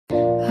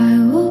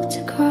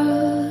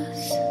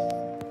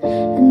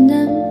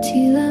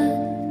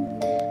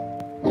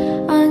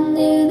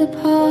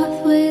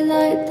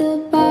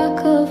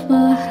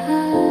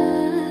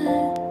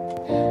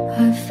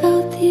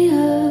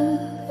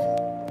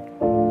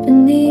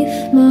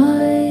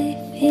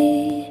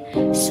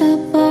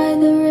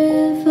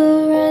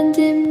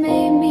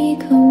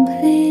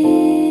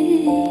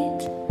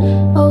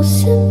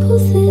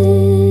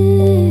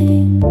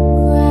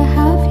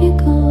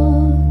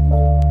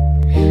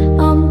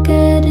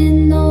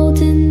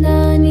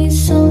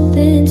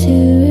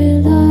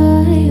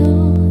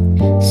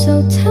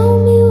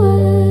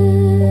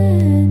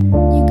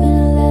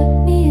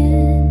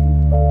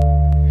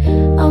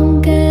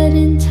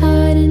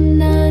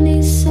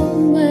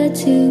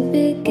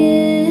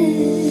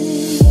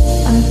begin.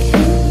 I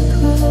came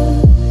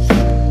across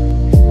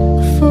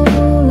a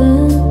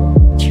fallen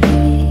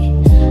tree.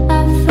 I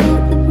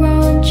felt the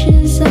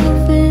branches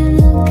of it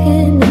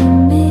looking at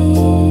me.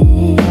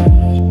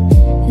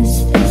 Is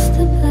this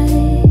the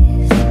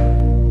place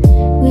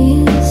we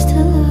used to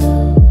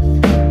love?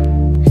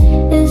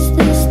 Is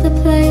this the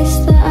place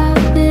that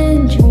I've been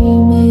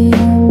dreaming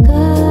of?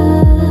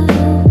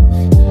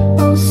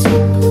 Oh,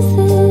 simple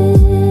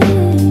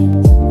thing,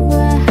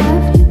 where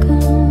have you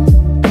gone?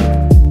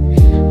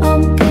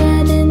 I'm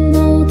getting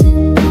old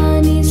and I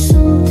need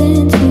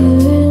something to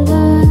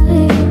rely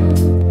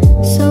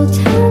on. So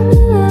tell me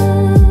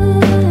when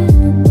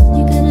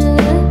you're gonna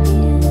let me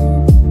in.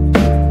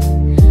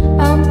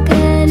 I'm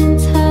getting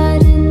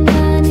tired and I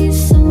need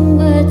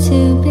somewhere to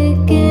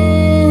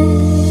begin.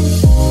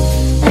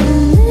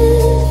 And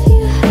if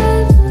you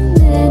have a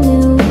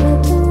minute, where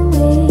do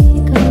we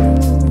go?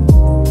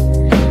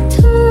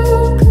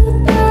 Talk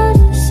about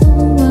it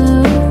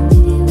somewhere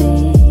only we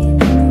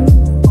know.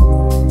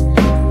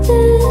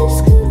 This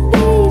could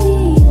be the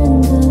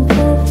end of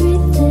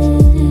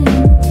everything.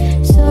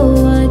 So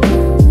why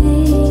don't we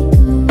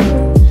go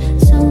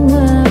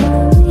somewhere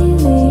only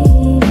we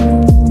know?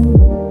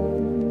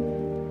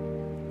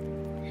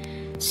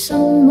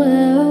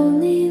 Somewhere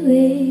only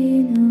we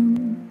know.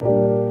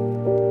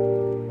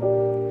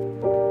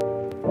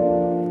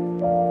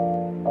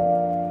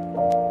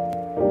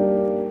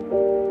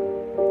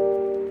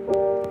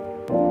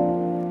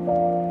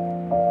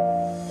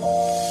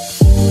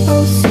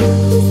 Oh,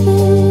 simple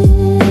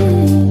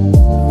thing,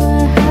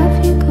 where have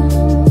you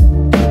gone?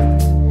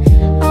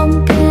 I'm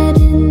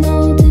getting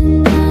old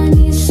and I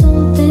need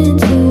something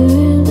to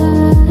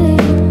rely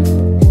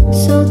on.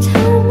 So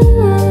tell me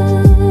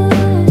when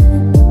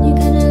you're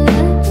gonna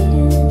let me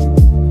in.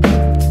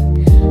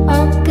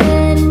 I'm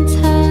getting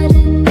tired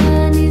and I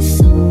need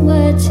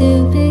somewhere to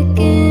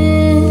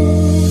begin.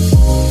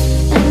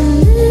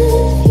 And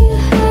if you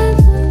have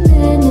a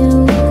minute,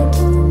 where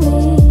do we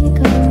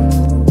go?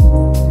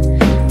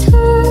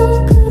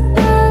 Talk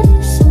about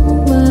it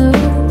somewhere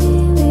only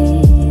we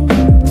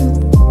know.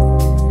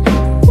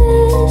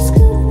 This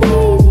could be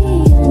the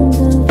end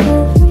of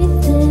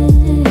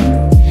everything.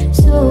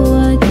 So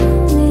why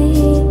don't we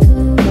go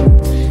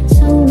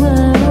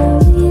somewhere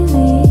only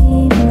we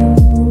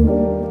know?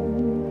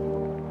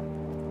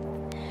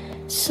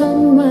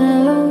 Somewhere